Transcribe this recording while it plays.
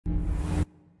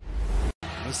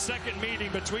The second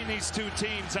meeting between these two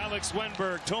teams. Alex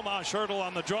Wenberg, Tomas Hertl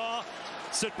on the draw.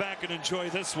 Sit back and enjoy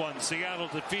this one. Seattle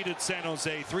defeated San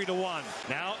Jose 3-1.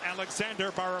 Now Alexander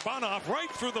Barabanov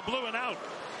right through the blue and out.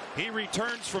 He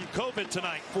returns from COVID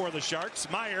tonight for the Sharks.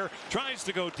 Meyer tries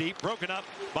to go deep, broken up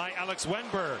by Alex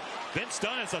Wenberg. Vince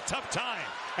Dunn has a tough time,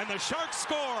 and the Sharks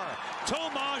score.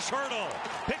 Tomas Hertl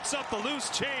picks up the loose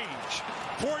change.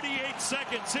 48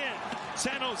 seconds in.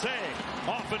 San Jose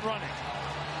off and running.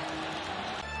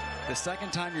 The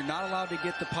second time you're not allowed to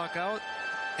get the puck out.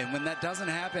 And when that doesn't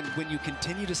happen, when you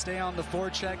continue to stay on the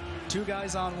forecheck, two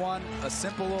guys on one, a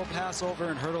simple little pass over,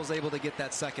 and Hertl's able to get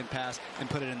that second pass and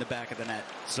put it in the back of the net.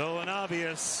 So an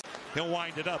obvious, he'll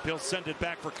wind it up. He'll send it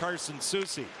back for Carson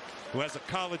Soucy, who has a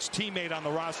college teammate on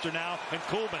the roster now, and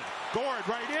Kuhlman. Gored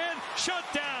right in, shut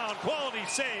down. Quality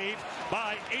save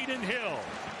by Aiden Hill.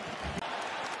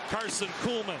 Carson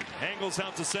Kuhlman angles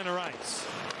out to center ice.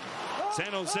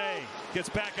 San Jose gets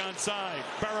back on side.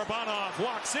 Barabanov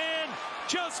walks in,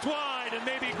 just wide, and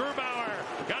maybe Grubauer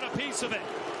got a piece of it.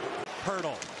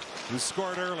 Hertl, who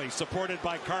scored early, supported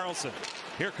by Carlson.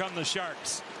 Here come the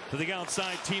Sharks to the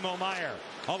outside. Timo Meyer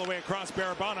all the way across.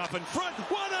 Barabanov in front.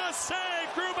 What a save!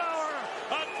 Grubauer,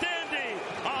 a dandy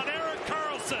on Erik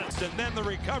Carlson. And then the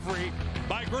recovery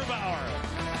by Grubauer.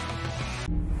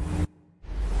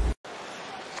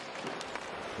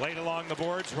 Late along the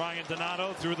boards, Ryan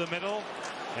Donato through the middle.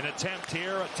 An attempt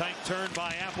here, a tight turn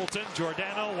by Appleton.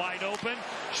 Giordano wide open,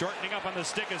 shortening up on the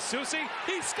stick is Soucy.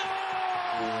 He scores!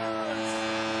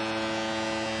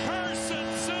 Carson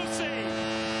Soucy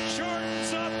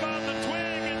shortens up on the twig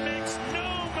and makes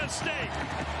no mistake.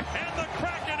 And the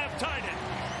Kraken have tied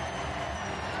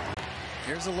it.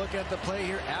 Here's a look at the play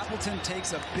here. Appleton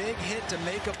takes a big hit to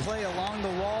make a play along the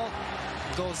wall.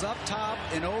 Goes up top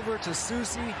and over to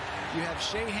Soucy. You have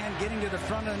Sheahan getting to the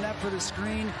front of the net for the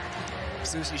screen.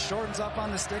 Soucy shortens up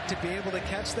on the stick to be able to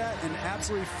catch that and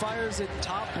absolutely fires it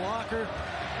top blocker.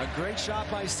 A great shot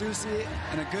by Soucy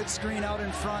and a good screen out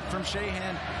in front from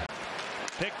Sheahan.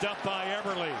 Picked up by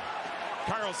Eberle.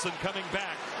 Carlson coming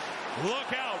back.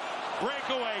 Look out.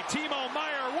 Breakaway. Timo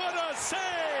Meyer. What a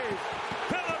save.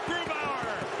 Philip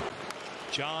Grubauer.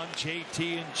 John,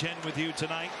 JT, and Jen with you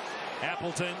tonight.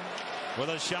 Appleton with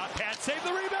a shot. Pat save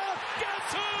the rebound.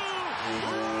 Guess who?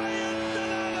 Ryan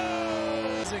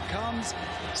Donato. As it comes,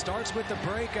 starts with the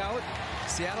breakout.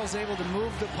 Seattle's able to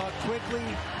move the puck quickly.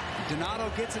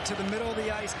 Donato gets it to the middle of the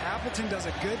ice. Appleton does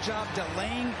a good job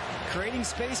delaying, creating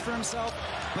space for himself,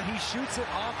 but he shoots it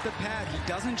off the pad. He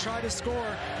doesn't try to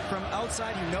score from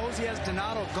outside. He knows he has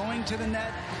Donato going to the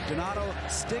net. Donato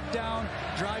stick down,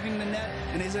 driving the net,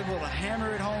 and is able to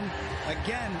hammer it home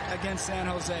again against San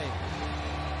Jose.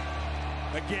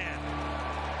 Again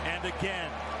and again.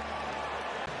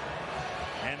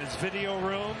 And his video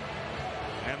room,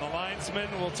 and the linesman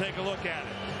will take a look at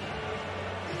it.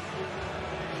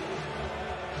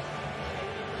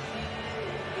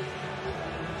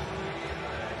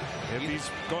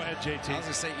 Go ahead, JT. I was going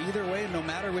to say, either way, no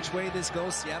matter which way this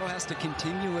goes, Seattle has to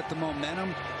continue with the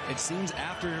momentum. It seems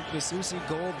after the Soucy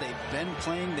goal, they've been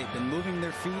playing, they've been moving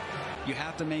their feet. You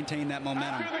have to maintain that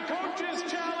momentum. After the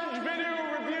coach's challenge video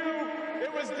review,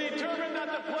 it was determined that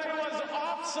the play was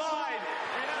offside.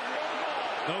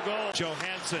 No goal.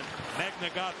 Johansson. Magna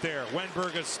got there.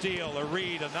 Wenberg a steal. A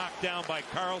read. A knockdown by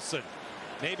Carlson.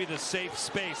 Maybe the safe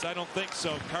space. I don't think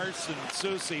so. Carson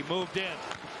Soucy moved in.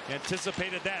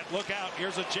 Anticipated that. Look out.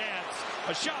 Here's a chance.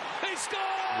 A shot. They score!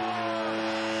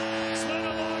 Slid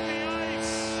along the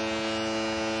ice.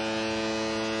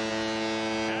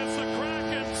 As the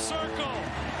Kraken circle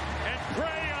and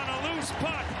prey on a loose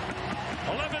puck.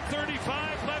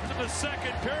 11:35 left in the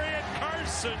second period.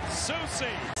 Carson Soucy.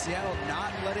 Seattle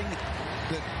not letting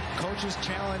the coach's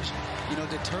challenge,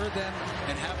 deter them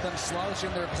and have them slouch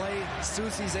in their play.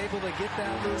 Soucy's able to get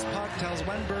that loose puck, tells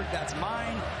Wenberg, that's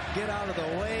mine, get out of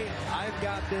the way, I've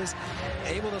got this.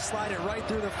 Able to slide it right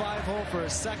through the 5-hole for a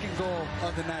second goal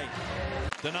of the night.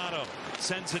 Donato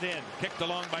sends it in, kicked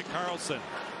along by Carlson.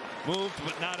 Moved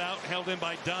but not out, held in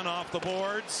by Dunn off the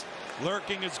boards.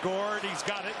 Lurking is Gourde, he's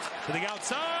got it to the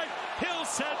outside. Hill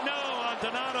said no on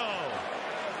Donato.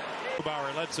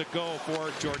 Grubauer lets it go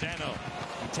for Giordano.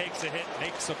 He takes a hit,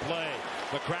 makes a play.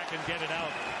 The Kraken get it out.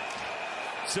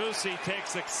 Soucy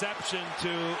takes exception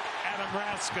to Adam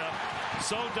Raska.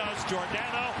 So does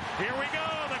Giordano. Here we go.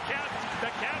 The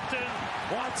captain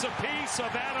wants a piece of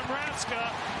Adam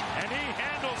Raska, and he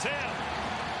handles him.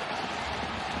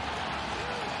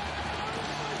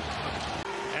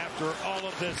 After all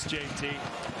of this, JT.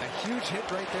 A huge hit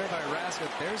right there by Raska.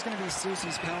 There's going to be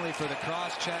Soucy's penalty for the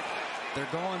cross check. They're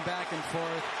going back and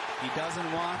forth. He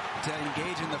doesn't want to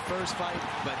engage in the first fight,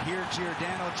 but here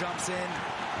Giordano jumps in,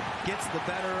 gets the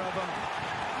better of him.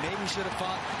 Maybe should have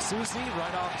fought Soucy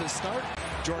right off the start.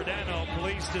 Giordano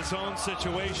policed his own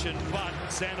situation, but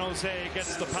San Jose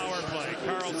gets the power play.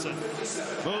 Carlson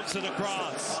moves it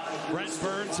across. Brent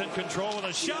Burns in control with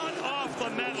a shot off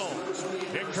the metal.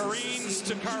 It careens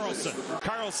to Carlson.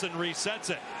 Carlson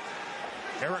resets it.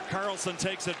 Erik Karlsson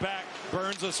takes it back.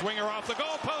 Burns a swinger off the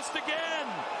goalpost again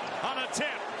on a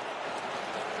tip.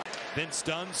 Vince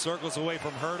Dunn circles away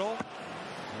from Hurdle.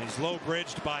 And he's low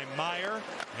bridged by Meyer,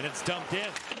 and it's dumped in.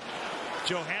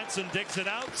 Johansson digs it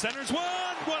out, centers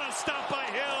one. What a stop by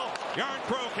Hill.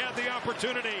 Yarncroke had the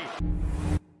opportunity.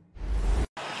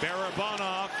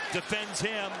 Barabanov defends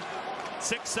him.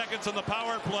 6 seconds on the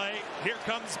power play. Here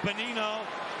comes Bonino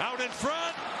out in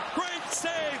front. Great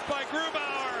save by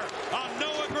Grubauer on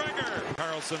Noah Gregor.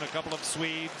 Carlson, a couple of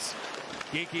Swedes.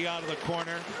 Geeky out of the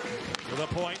corner. To the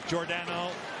point,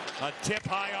 Giordano. A tip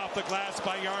high off the glass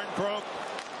by Yarncroke.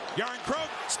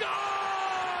 Yarncroke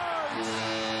scores!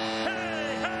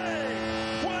 Hey,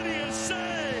 hey! What do you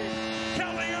say?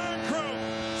 Kelly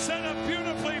Yarncroke set up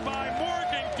beautifully by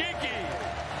Morgan Geeky.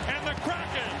 And the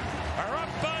Kraken are up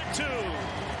by 2.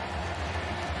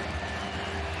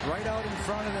 Right out in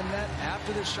front of the net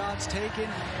after the shot's taken.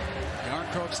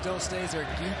 Yarncroke still stays there.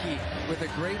 Geeky with a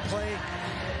great play.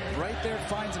 Right there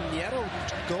finds him. Nieto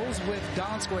goes with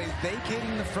Donskoy,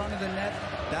 vacating the front of the net.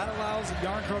 That allows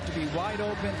Yarncroke to be wide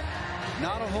open.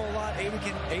 Not a whole lot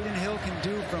Aiden Hill can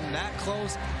do from that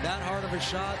close, that hard of a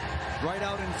shot, right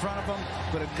out in front of him.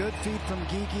 But a good feed from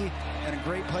Geeky and a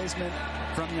great placement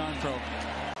from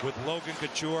Yarncroke. With Logan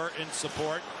Couture in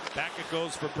support. Back it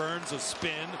goes for Burns, a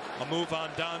spin, a move on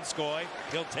Donskoy.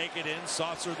 He'll take it in,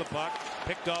 saucer the puck,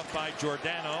 picked off by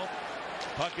Giordano.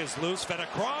 Puck is loose, fed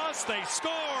across, they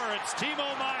score! It's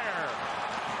Timo Meier.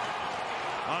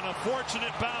 On a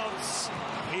fortunate bounce,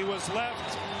 he was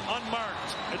left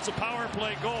unmarked. It's a power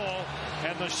play goal,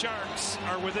 and the Sharks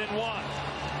are within 1.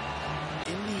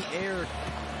 In the air,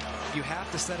 you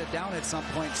have to set it down at some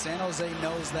point. San Jose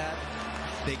knows that.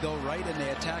 They go right and they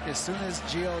attack as soon as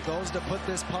Gio goes to put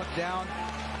this puck down.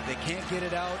 They can't get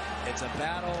it out. It's a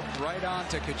battle right on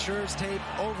to Couture's tape,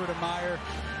 over to Meier.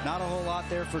 Not a whole lot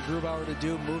there for Grubauer to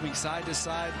do, moving side to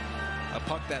side. A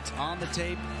puck that's on the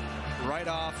tape, right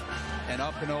off and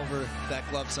up and over that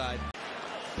glove side.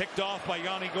 Picked off by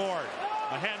Yanni Gourde.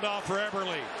 A handoff for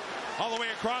Eberle. All the way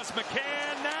across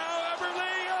McCann. Now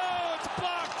Eberle. Oh, it's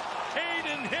blocked.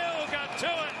 Aiden Hill got to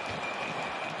it.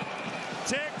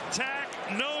 Tic-tac,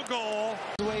 no goal.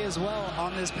 Way as well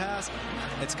on this pass.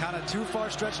 It's kind of too far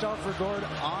stretched out for Gourde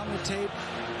on the tape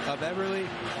of Eberle.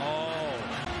 Oh.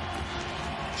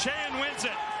 Sheahan wins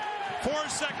it. 4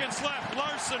 seconds left.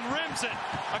 Larson rims it.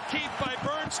 A keep by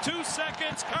Burns. 2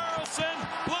 seconds. Carlson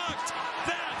blocked.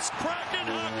 That's Kraken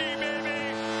hockey.